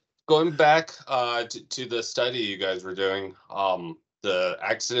 Going back to the study you guys were doing, the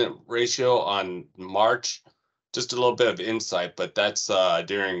accident ratio on March, just a little bit of insight, but that's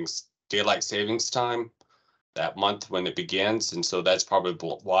during daylight savings time, that month when it begins. And so that's probably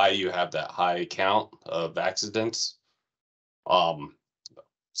why you have that high count of accidents.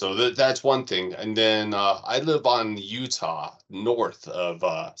 So that's one thing. And then I live on Utah, north of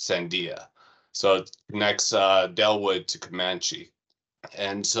Sandia. So it connects Delwood to Comanche.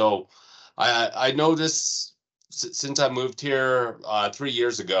 And so I notice since I moved here 3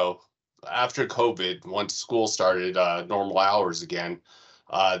 years ago, after COVID, once school started normal hours again,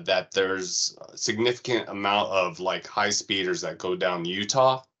 that there's a significant amount of like high speeders that go down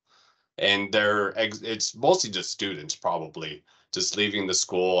Utah, and it's mostly just students probably just leaving the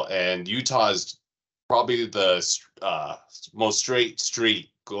school, and Utah is probably the most straight street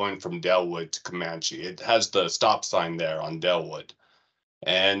going from Delwood to Comanche. It has the stop sign there on Delwood.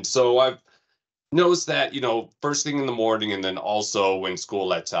 And so I've noticed that, first thing in the morning, and then also when school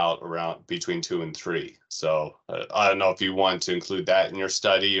lets out around between 2 and 3. So I don't know if you want to include that in your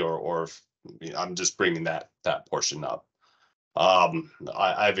study, or if I'm just bringing that portion up.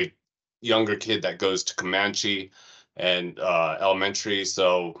 I have a younger kid that goes to Comanche and elementary.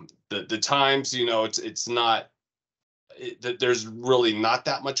 So the times, it's not, there's really not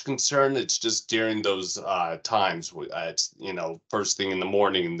that much concern. It's just during those times, it's, first thing in the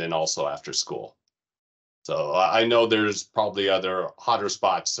morning and then also after school. So I know there's probably other hotter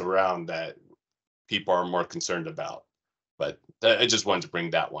spots around that people are more concerned about, but I just wanted to bring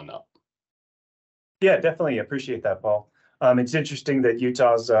that one up. Yeah, definitely appreciate that, Paul. It's interesting that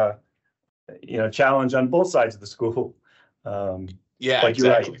Utah's, challenge on both sides of the school. Yeah, like exactly.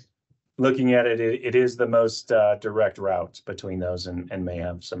 You're right. Looking at it, it is the most direct route between those, and may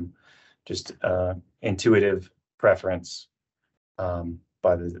have some just intuitive preference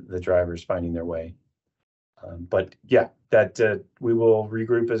by the drivers finding their way. But yeah, that we will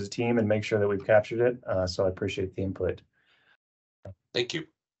regroup as a team and make sure that we've captured it. So I appreciate the input. Thank you.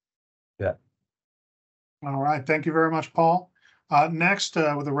 Yeah. All right. Thank you very much, Paul. Next,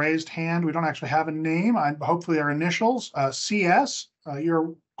 with a raised hand, we don't actually have a name. Hopefully our initials, CS.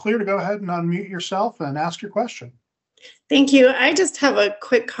 You're clear to go ahead and unmute yourself and ask your question. Thank you. I just have a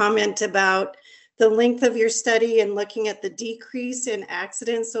quick comment about the length of your study and looking at the decrease in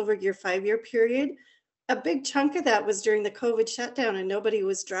accidents over your 5-year period. A big chunk of that was during the COVID shutdown and nobody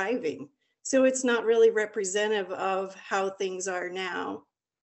was driving. So it's not really representative of how things are now.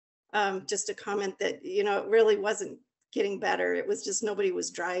 Just a comment that, it really wasn't getting better. It was just nobody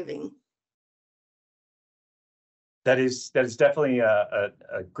was driving. That is definitely a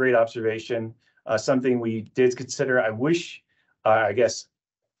great observation. Something we did consider. I wish, I guess,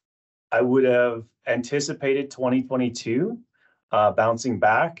 I would have anticipated 2022 bouncing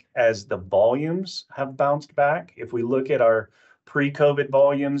back as the volumes have bounced back. If we look at our pre-COVID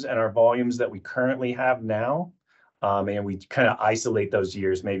volumes and our volumes that we currently have now, and we kind of isolate those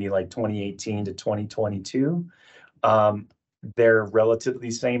years, maybe like 2018 to 2022, they're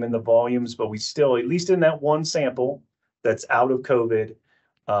relatively same in the volumes, but we still, at least in that one sample that's out of COVID,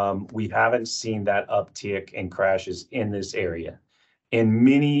 we haven't seen that uptick in crashes in this area. In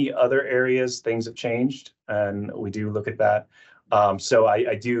many other areas, things have changed, and we do look at that. So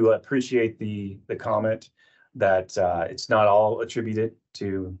I do appreciate the comment that it's not all attributed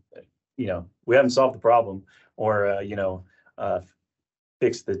to, we haven't solved the problem or,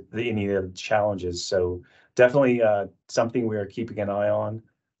 fixed any of the challenges. So definitely something we are keeping an eye on.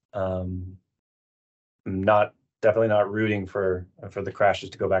 Definitely not rooting for the crashes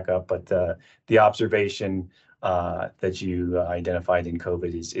to go back up, but the observation that you identified in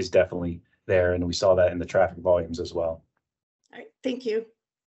COVID is definitely there, and we saw that in the traffic volumes as well. All right, thank you.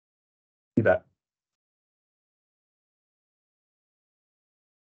 You bet.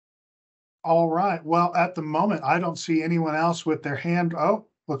 All right. Well, at the moment, I don't see anyone else with their hand. Oh,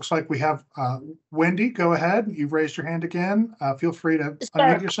 looks like we have Wendy. Go ahead. You've raised your hand again. Feel free to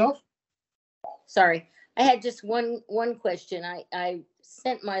unmute yourself. Sorry, I had just one question. I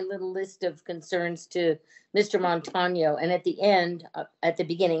sent my little list of concerns to Mr. Montano, and at the end, at the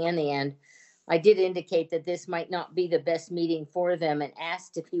beginning and the end, I did indicate that this might not be the best meeting for them, and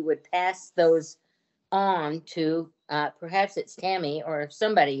asked if he would pass those on to perhaps it's Tammy or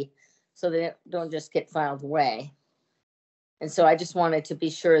somebody, so they don't just get filed away. And so I just wanted to be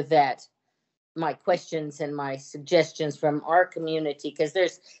sure that my questions and my suggestions from our community, because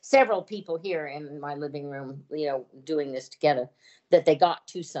there's several people here in my living room, doing this together, that they got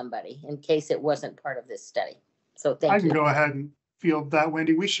to somebody in case it wasn't part of this study. So thank you. I can go ahead and field that,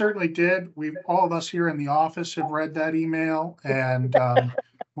 Wendy. We certainly did. All of us here in the office have read that email, and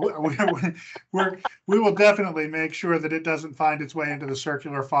we will definitely make sure that it doesn't find its way into the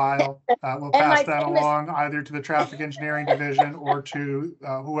circular file. We'll pass that along either to the traffic engineering division or to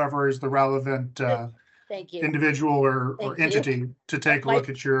whoever is the relevant Thank you. individual or entity to take a look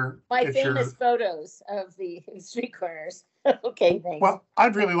at your famous photos of the street corners. Okay, thanks. Well,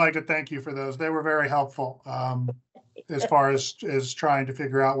 I'd really like to thank you for those. They were very helpful as far as trying to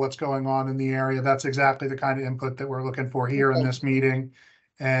figure out what's going on in the area. That's exactly the kind of input that we're looking for here in this meeting,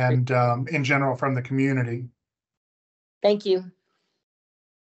 and in general from the community. Thank you.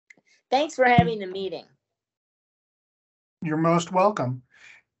 Thanks for having the meeting. You're most welcome.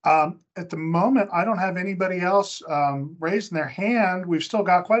 At the moment, I don't have anybody else raising their hand. We've still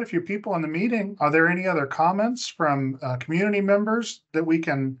got quite a few people in the meeting. Are there any other comments from community members that we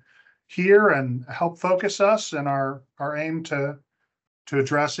can hear and help focus us in our aim to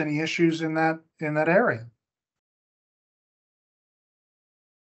address any issues in that area?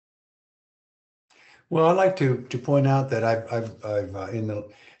 Well, I'd like to point out that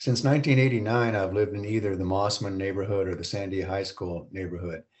since 1989, I've lived in either the Mossman neighborhood or the Sandia High School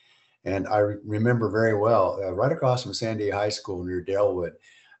neighborhood. And I remember very well, right across from Sandia High School near Dalewood,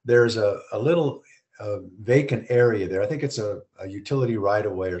 there's a little vacant area there. I think it's a utility right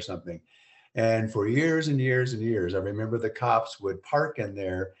of way or something. And for years and years and years, I remember the cops would park in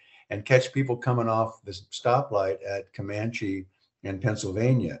there and catch people coming off the stoplight at Comanche and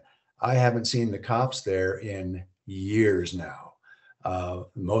Pennsylvania. I haven't seen the cops there in years now.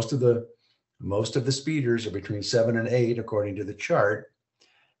 Most of the speeders are between 7 and 8, according to the chart.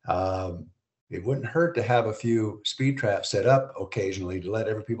 It wouldn't hurt to have a few speed traps set up occasionally to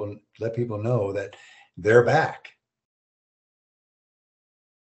let people know that they're back.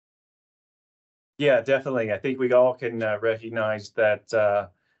 Yeah, definitely. I think we all can recognize that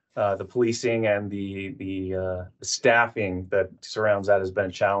the policing and the staffing that surrounds that has been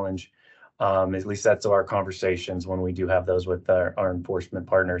a challenge. At least that's our conversations when we do have those with our enforcement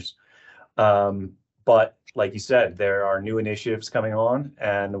partners. But like you said, there are new initiatives coming on,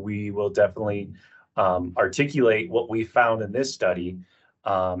 and we will definitely articulate what we found in this study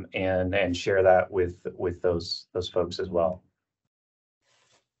and share that with those folks as well.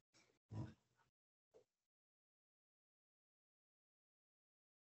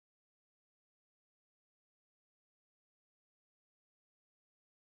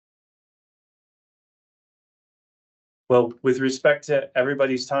 Well, with respect to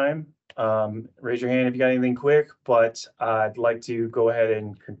everybody's time, raise your hand if you got anything quick, but I'd like to go ahead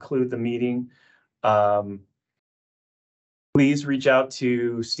and conclude the meeting. Please reach out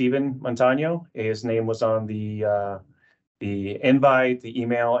to Stephen Montano. His name was on the invite, the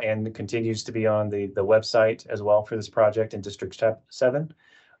email, and continues to be on the website as well for this project in District 7.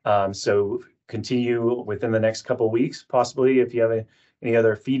 So continue within the next couple of weeks, possibly if you have any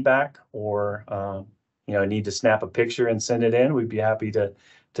other feedback or need to snap a picture and send it in, we'd be happy to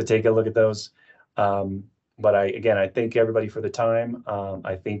take a look at those. But I thank everybody for the time.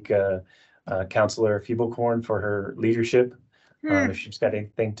 I thank Councilor Feeblecorn for her leadership. If she's got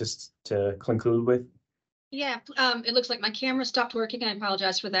anything to conclude with. Yeah, it looks like my camera stopped working. I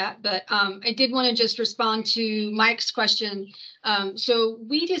apologize for that, but I did want to just respond to Mike's question. So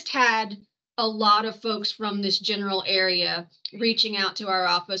we just had a lot of folks from this general area reaching out to our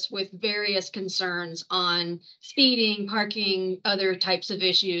office with various concerns on speeding, parking, other types of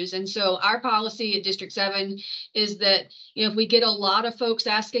issues. And so our policy at District 7 is that, if we get a lot of folks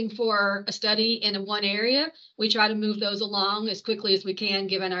asking for a study in one area, we try to move those along as quickly as we can,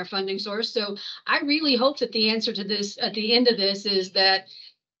 given our funding source. So I really hope that the answer to this at the end of this is that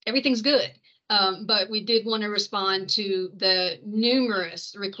everything's good. But we did want to respond to the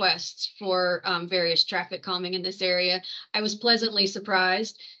numerous requests for various traffic calming in this area. I was pleasantly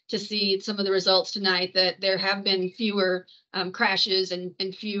surprised to see some of the results tonight that there have been fewer crashes and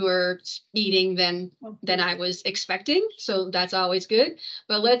fewer speeding than I was expecting. So that's always good.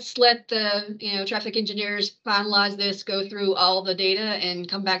 But let's let the traffic engineers finalize this, go through all the data, and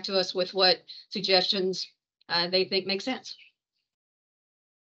come back to us with what suggestions they think make sense.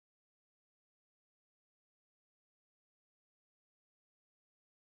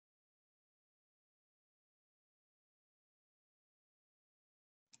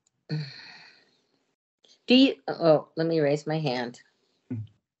 Let me raise my hand.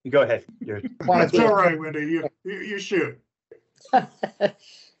 Go ahead. That's all right, Wendy. You shoot.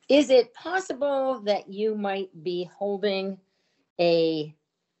 Is it possible that you might be holding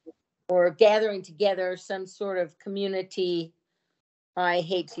or gathering together some sort of community, I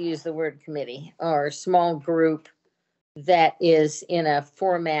hate to use the word committee, or small group that is in a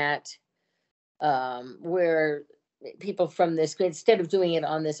format where people from this, instead of doing it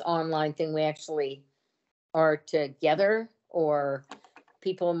on this online thing, we actually are together, or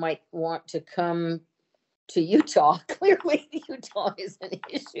people might want to come to Utah. Clearly, Utah is an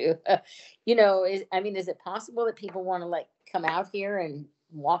issue. Is it possible that people want to come out here and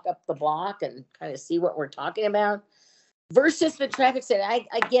walk up the block and kind of see what we're talking about versus the traffic study?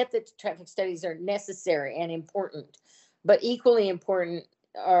 I get that traffic studies are necessary and important, but equally important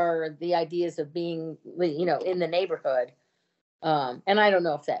are the ideas of being, in the neighborhood. And I don't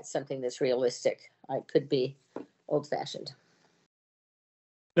know if that's something that's realistic. I could be old fashioned.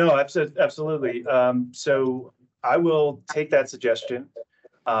 No, absolutely. So I will take that suggestion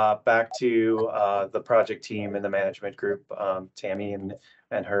back to the project team and the management group, Tammy and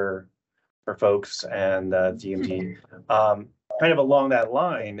her folks and DMD. Kind of along that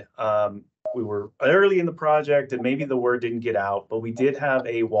line, we were early in the project and maybe the word didn't get out, but we did have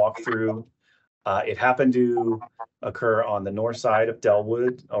a walkthrough. It happened to occur on the north side of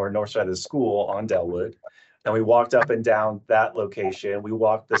Delwood, or north side of the school on Delwood. And we walked up and down that location. We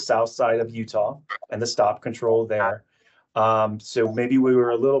walked the south side of Utah and the stop control there. So maybe we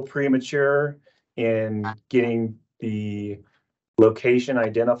were a little premature in getting the location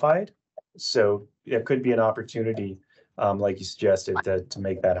identified. So it could be an opportunity, like you suggested, to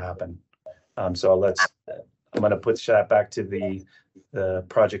make that happen. So I'm going to put that back to the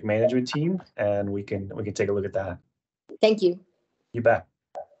project management team, and we can take a look at that. Thank you. You bet.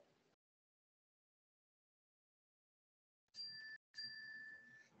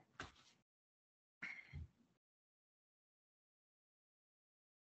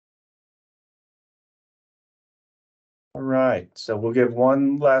 All right, so we'll give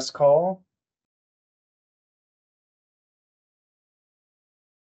one last call.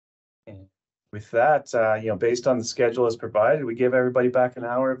 And with that, based on the schedule as provided, we give everybody back an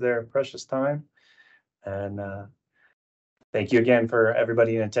hour of their precious time. And thank you again for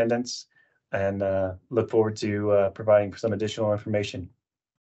everybody in attendance, and look forward to providing some additional information.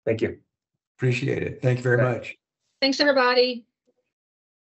 Thank you. Appreciate it. Thank you very much. Thanks, everybody.